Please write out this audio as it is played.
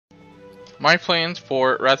My plans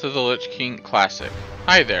for Wrath of the Lich King Classic.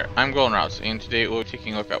 Hi there, I'm Golden Routes, and today we'll be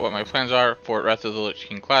taking a look at what my plans are for Wrath of the Lich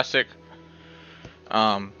King Classic.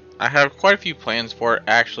 I have quite a few plans for it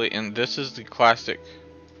actually, and this is the classic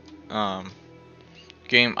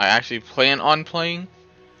game I actually plan on playing.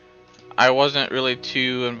 I wasn't really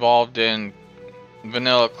too involved in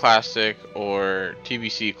Vanilla Classic or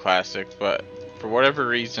TBC Classic, but for whatever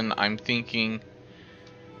reason I'm thinking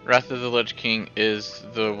Wrath of the Lich King is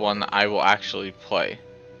the one that I will actually play.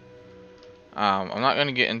 I'm not going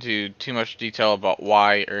to get into too much detail about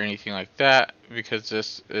why or anything like that, because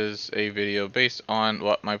this is a video based on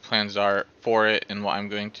what my plans are for it and what I'm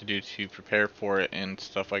going to do to prepare for it and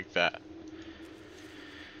stuff like that.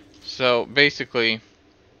 So basically,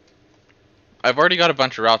 I've already got a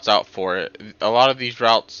bunch of routes out for it. A lot of these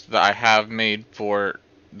routes that I have made for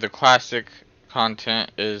the classic content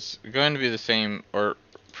is going to be the same, or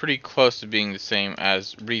pretty close to being the same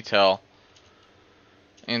as retail.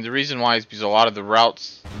 And the reason why is because a lot of the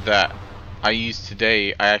routes that I use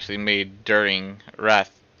today I actually made during Wrath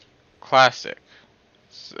Classic,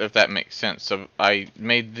 if that makes sense. So I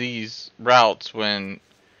made these routes when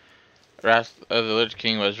Wrath of the Lich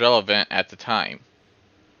King was relevant at the time.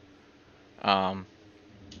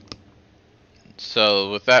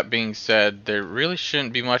 So with that being said, there really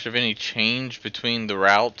shouldn't be much of any change between the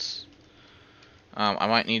routes. I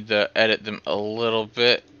might need to edit them a little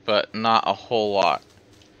bit, but not a whole lot.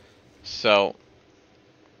 So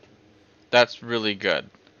that's really good.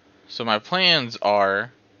 So my plans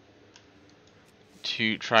are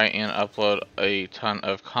to try and upload a ton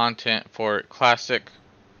of content for Classic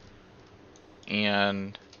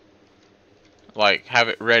and like have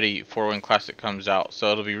it ready for when Classic comes out.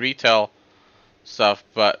 So it'll be retail stuff,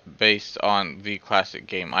 but based on the Classic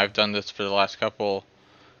game. I've done this for the last couple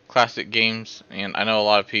Classic games, and I know a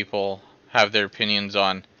lot of people have their opinions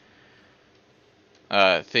on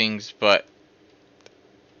things, but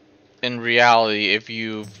in reality, if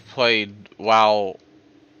you've played WoW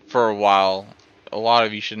for a while, a lot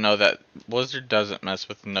of you should know that Blizzard doesn't mess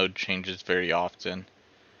with node changes very often.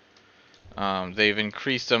 They've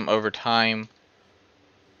increased them over time,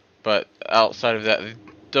 but outside of that, they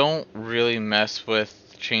don't really mess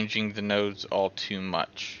with changing the nodes all too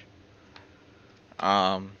much.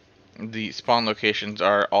 The spawn locations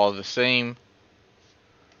are all the same.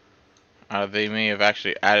 They may have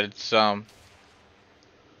actually added some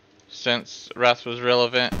since Wrath was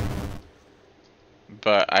relevant,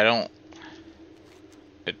 but I don't.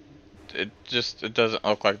 It doesn't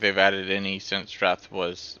look like they've added any since Wrath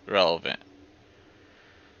was relevant.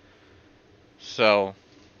 So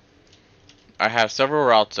I have several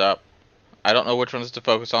routes up. I don't know which ones to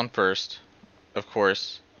focus on first, of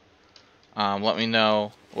course. Let me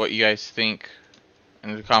know what you guys think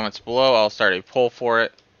in the comments below. I'll start a poll for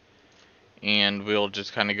it, and we'll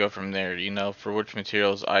just kind of go from there, you know, for which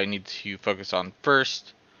materials I need to focus on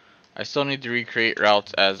first. I still need to recreate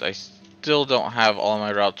routes, as I still don't have all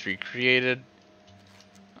my routes recreated.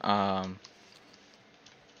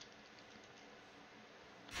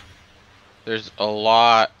 There's a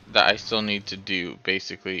lot that I still need to do,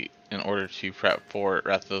 basically, in order to prep for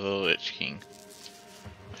Wrath of the Lich King.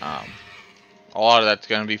 A lot of that's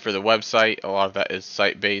going to be for the website, a lot of that is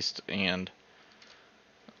site-based, and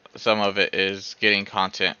some of it is getting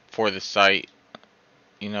content for the site,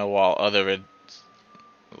 you know, while other of it's,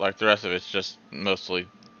 like the rest of it's just mostly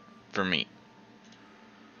for me.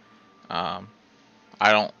 I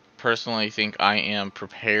don't personally think I am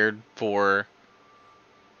prepared for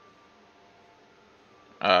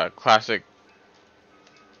classic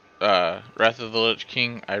Wrath of the Lich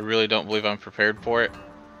King. I really don't believe I'm prepared for it,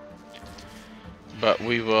 but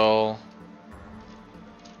we will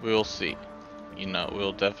see. You know,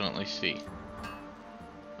 we'll definitely see.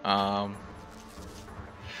 In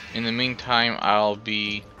the meantime, I'll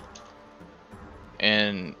be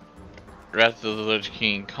in Wrath of the Lich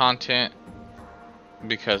King content,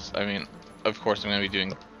 because I mean, of course I'm going to be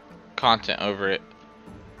doing content over it,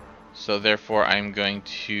 so therefore I'm going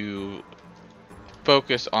to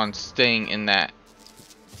focus on staying in that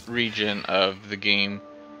region of the game,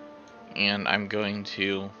 and I'm going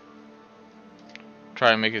to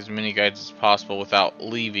try to make as many guides as possible without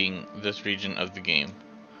leaving this region of the game.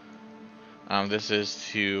 This is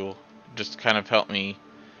to just kind of help me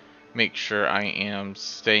make sure I am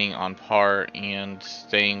staying on par and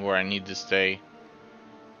staying where I need to stay,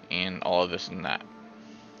 and all of this and that.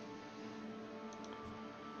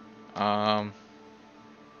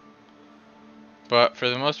 But for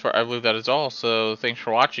the most part, I believe that is all. So thanks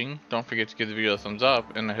for watching. Don't forget to give the video a thumbs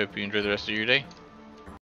up, and I hope you enjoy the rest of your day.